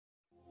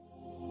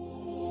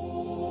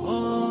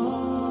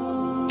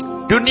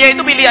Dunia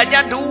itu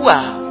pilihannya dua.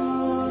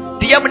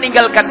 Dia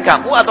meninggalkan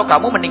kamu atau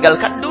kamu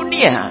meninggalkan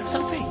dunia.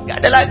 Selesai, nggak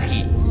ada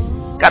lagi.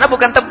 Karena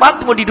bukan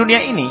tempatmu di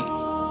dunia ini.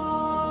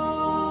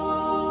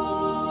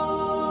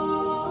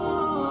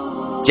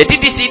 Jadi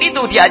di sini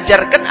tuh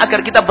diajarkan agar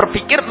kita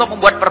berpikir untuk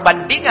membuat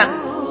perbandingan.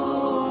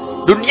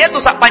 Dunia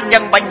itu sak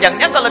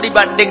panjang-panjangnya, kalau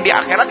dibanding di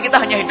akhirat kita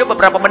hanya hidup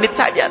beberapa menit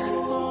saja.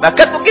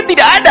 Bahkan mungkin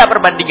tidak ada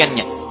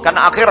perbandingannya.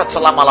 Karena akhirat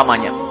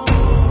selama-lamanya.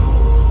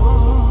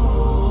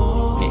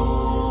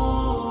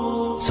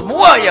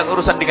 Semua yang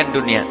urusan dengan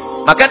dunia.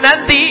 Maka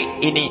nanti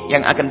ini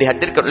yang akan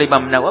dihadirkan oleh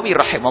Imam Nawawi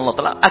rahimahullah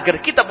ta'ala,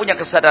 agar kita punya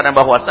kesadaran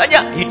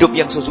bahwasanya hidup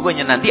yang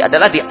sesungguhnya nanti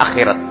adalah di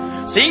akhirat.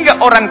 Sehingga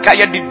orang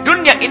kaya di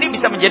dunia ini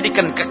bisa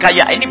menjadikan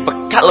kekayaan ini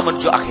bekal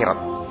menuju akhirat.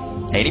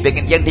 Nah, ini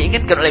bagian yang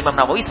diinginkan oleh Imam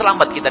Nawawi,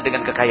 selamat kita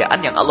dengan kekayaan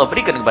yang Allah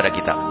berikan kepada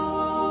kita.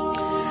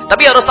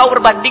 Tapi harus tahu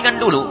perbandingan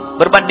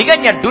dulu.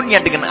 Perbandingannya dunia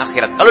dengan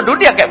akhirat. Kalau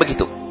dunia kayak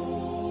begitu,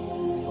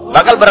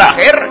 bakal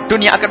berakhir,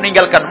 dunia akan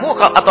meninggalkanmu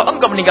atau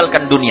engkau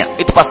meninggalkan dunia.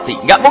 Itu pasti.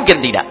 Nggak mungkin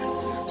tidak.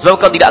 Sebab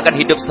kau tidak akan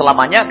hidup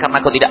selamanya karena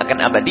kau tidak akan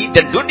abadi.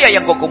 Dan dunia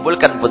yang kau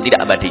kumpulkan pun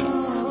tidak abadi.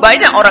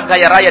 Banyak orang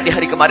kaya raya di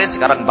hari kemarin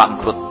sekarang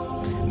bangkrut.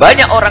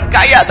 Banyak orang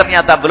kaya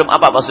ternyata belum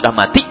apa-apa sudah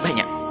mati.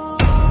 Banyak.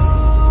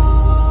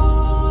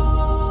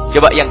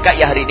 Coba yang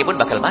kaya hari ini pun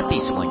bakal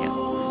mati semuanya.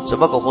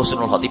 Sebab kau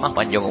husnul khotimah,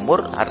 panjang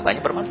umur,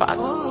 hartanya bermanfaat.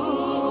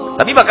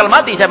 Tapi bakal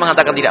mati, saya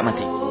mengatakan tidak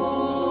mati.